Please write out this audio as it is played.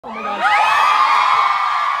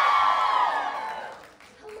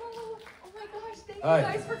you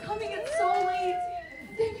guys for coming. It's so late.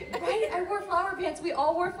 Thank you. Right? I wore flower pants. We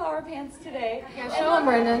all wore flower pants today. Yeah, show them,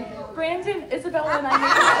 Brandon. Brandon, Isabella, and I made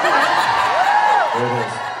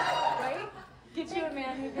right? Get you a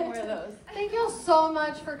man who can wear those. Thank you all so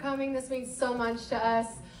much for coming. This means so much to us.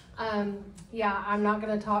 Yeah, I'm not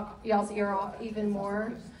going to talk y'all's ear off even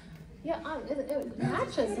more. Yeah, it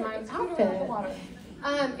matches my outfit.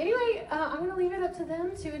 Anyway, I'm going to leave it up to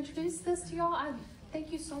them to introduce this to y'all.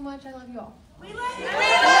 Thank you so much. I love you all. We love you.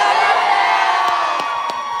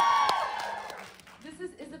 This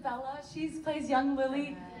is Isabella. She plays young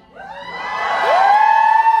Lily. I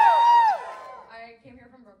came here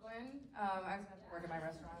from Brooklyn. I was meant to work at my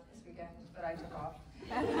restaurant this weekend, but I took off.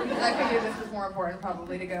 I figured this was more important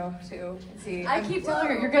probably to go to and see. I keep telling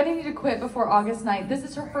her, you're going to need to quit before August 9th. This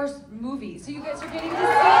is her first movie, so you guys are getting to see it.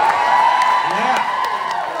 Yeah.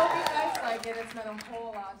 I hope you guys like it. It's meant a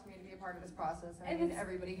whole lot to me to be a part of this process. I mean,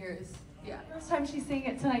 everybody here is, yeah. First time she's seeing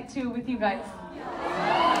it tonight, too, with you guys.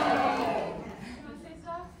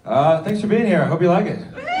 Thanks for being here. I hope you like it.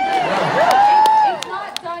 It's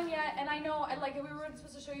not done yet, and I know, we were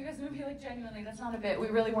supposed to show you guys the movie, genuinely, that's not a bit, we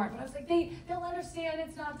really weren't, but I was like, they'll understand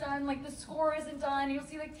it's not done, the score isn't done, you'll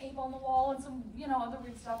see, tape on the wall and some, other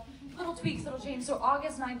weird stuff, little tweaks that'll change, so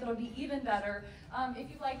August 9th, it'll be even better. If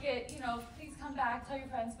you like it, please come back, tell your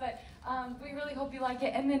friends, but we really hope you like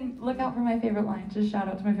it, and then look out for my favorite line, just shout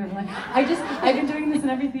out to my favorite line. I've been doing this in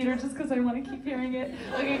every theater just because I want to keep hearing it.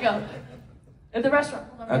 Okay, go. At the restaurant,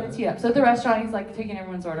 hold on, I'm gonna tee up. So at the restaurant, he's taking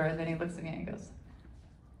everyone's order, and then he looks at me and he goes,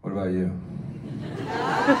 What about you?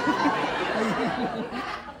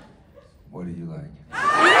 What do you like?